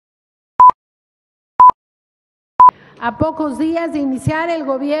A pocos días de iniciar el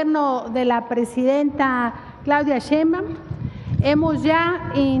gobierno de la presidenta Claudia Sheinbaum, hemos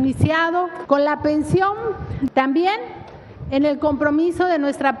ya iniciado con la pensión, también en el compromiso de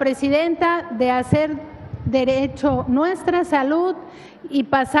nuestra presidenta de hacer derecho nuestra salud y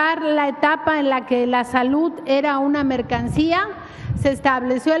pasar la etapa en la que la salud era una mercancía. Se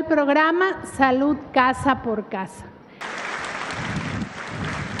estableció el programa Salud Casa por Casa.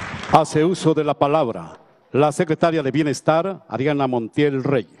 Hace uso de la palabra la secretaria de Bienestar, Ariadna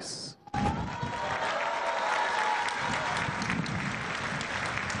Reyes.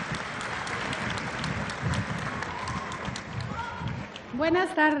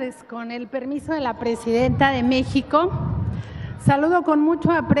 Buenas tardes, con el permiso de la Presidenta de México. Saludo con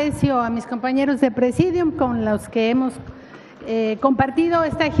mucho aprecio a mis compañeros de Presidium con los que hemos compartido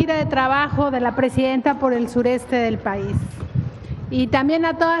esta gira de trabajo de la Presidenta por el sureste del país. Y también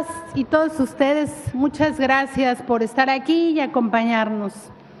a todas y todos ustedes, muchas gracias por estar aquí y acompañarnos.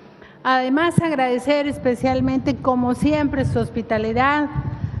 Además, agradecer especialmente, como siempre, su hospitalidad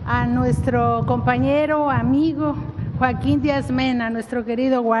a nuestro compañero, amigo, Joaquín Díaz Mena, nuestro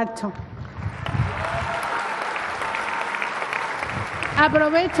querido Guacho.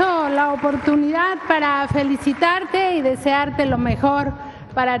 Aprovecho la oportunidad para felicitarte y desearte lo mejor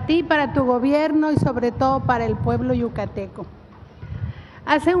para ti, para tu gobierno y sobre todo para el pueblo yucateco.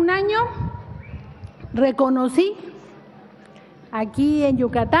 Hace un año reconocí aquí en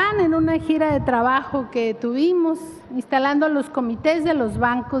Yucatán, en una gira de trabajo que tuvimos, instalando los comités de los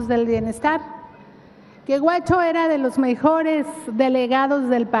bancos del bienestar, que Guacho era de los mejores delegados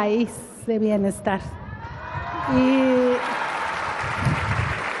del país de bienestar. Y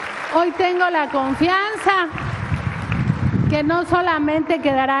hoy tengo la confianza que no solamente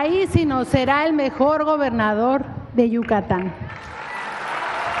quedará ahí, sino será el mejor gobernador de Yucatán.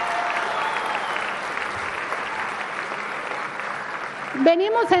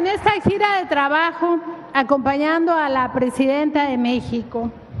 Venimos en esta gira de trabajo acompañando a la Presidenta de México,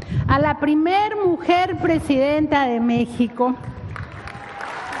 a la primer mujer presidenta de México,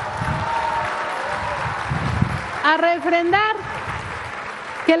 a refrendar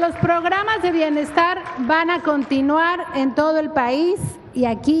que los programas de bienestar van a continuar en todo el país y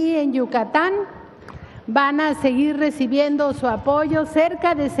aquí en Yucatán van a seguir recibiendo su apoyo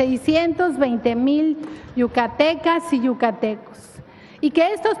cerca de 620,000 yucatecas y yucatecos. Y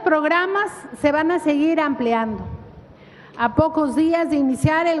que estos programas se van a seguir ampliando. A pocos días de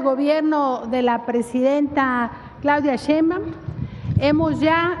iniciar el gobierno de la presidenta Claudia Sheinbaum, hemos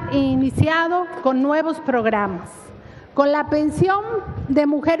ya iniciado con nuevos programas, con la pensión de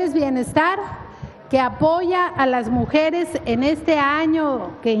Mujeres Bienestar, que apoya a las mujeres en este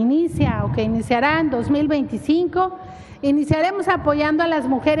año que inicia o que iniciará en 2025, iniciaremos apoyando a las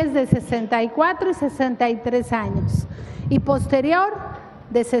mujeres de 64 y 63 años y posterior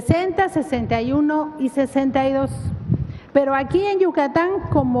de 60, 61 y 62. Pero aquí en Yucatán,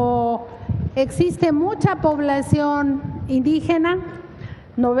 como existe mucha población indígena,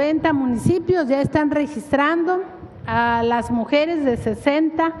 90 municipios ya están registrando a las mujeres de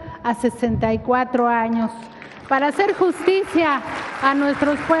 60 a 64 años para hacer justicia a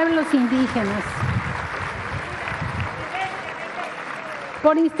nuestros pueblos indígenas.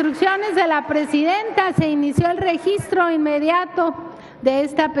 Por instrucciones de la presidenta se inició el registro inmediato de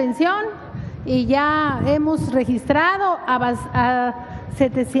esta pensión y ya hemos registrado a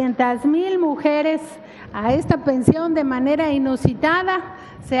 700,000 mujeres a esta pensión de manera inusitada.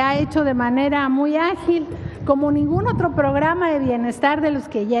 Se ha hecho de manera muy ágil, como ningún otro programa de bienestar de los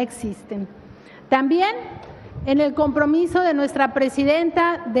que ya existen. También en el compromiso de nuestra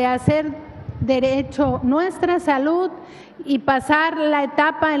presidenta de hacer derecho nuestra salud y pasar la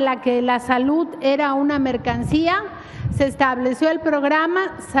etapa en la que la salud era una mercancía, se estableció el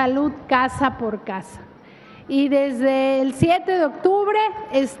programa Salud Casa por Casa. Y desde el 7 de octubre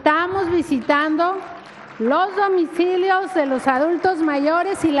estamos visitando los domicilios de los adultos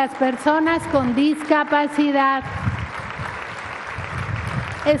mayores y las personas con discapacidad.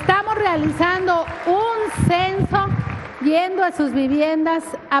 Estamos realizando un censo, yendo a sus viviendas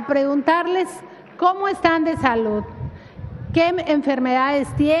a preguntarles cómo están de salud, qué enfermedades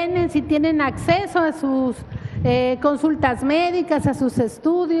tienen, si tienen acceso a sus consultas médicas, a sus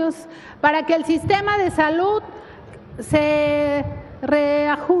estudios, para que el sistema de salud se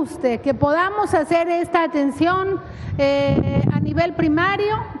reajuste, que podamos hacer esta atención a nivel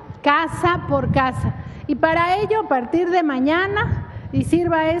primario, casa por casa. Y para ello, a partir de mañana, y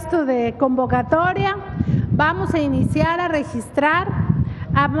sirva esto de convocatoria, vamos a iniciar a registrar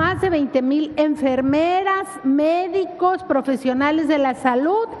a más de 20,000 enfermeras, médicos, profesionales de la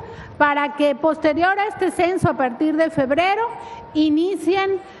salud, para que posterior a este censo, a partir de febrero,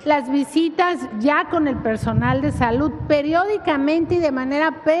 inicien las visitas ya con el personal de salud periódicamente y de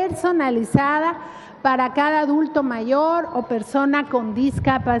manera personalizada para cada adulto mayor o persona con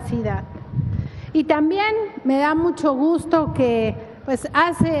discapacidad. Y también me da mucho gusto que pues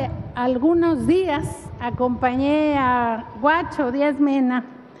hace algunos días acompañé a Guacho Díaz Mena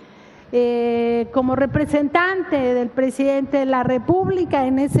como representante del presidente de la República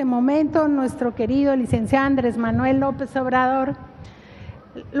en ese momento, nuestro querido licenciado Andrés Manuel López Obrador.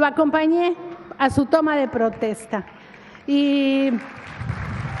 Lo acompañé a su toma de protesta y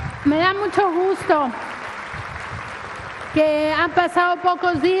me da mucho gusto que han pasado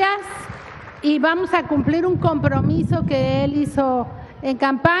pocos días y vamos a cumplir un compromiso que él hizo en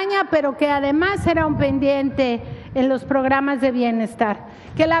campaña, pero que además era un pendiente en los programas de bienestar,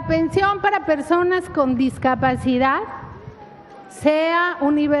 que la pensión para personas con discapacidad sea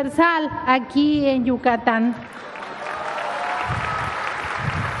universal aquí en Yucatán.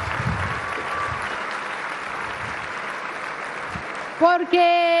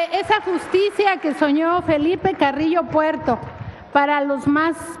 Porque esa justicia que soñó Felipe Carrillo Puerto para los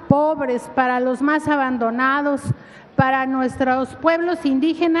más pobres, para los más abandonados, para nuestros pueblos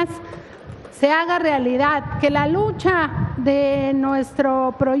indígenas, se haga realidad, que la lucha de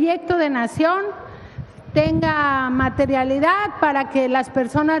nuestro proyecto de nación tenga materialidad para que las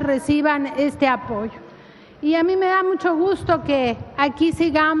personas reciban este apoyo. Y a mí me da mucho gusto que aquí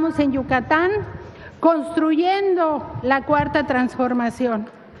sigamos en Yucatán construyendo la cuarta transformación.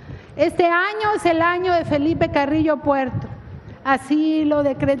 Este año es el año de Felipe Carrillo Puerto, así lo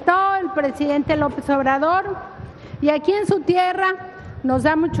decretó el presidente López Obrador, y aquí en su tierra nos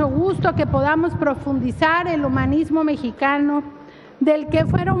da mucho gusto que podamos profundizar el humanismo mexicano del que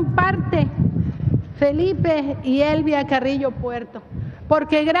fueron parte Felipe y Elvia Carrillo Puerto,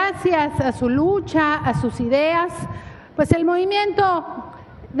 porque gracias a su lucha, a sus ideas, pues el movimiento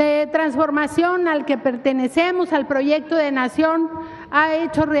de transformación al que pertenecemos, al proyecto de nación, ha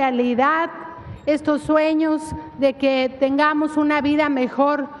hecho realidad estos sueños de que tengamos una vida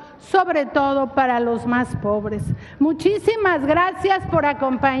mejor, sobre todo para los más pobres. Muchísimas gracias por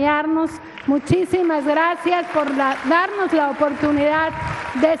acompañarnos, muchísimas gracias por darnos la oportunidad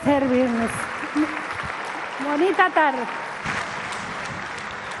de servirnos. Bonita tarde.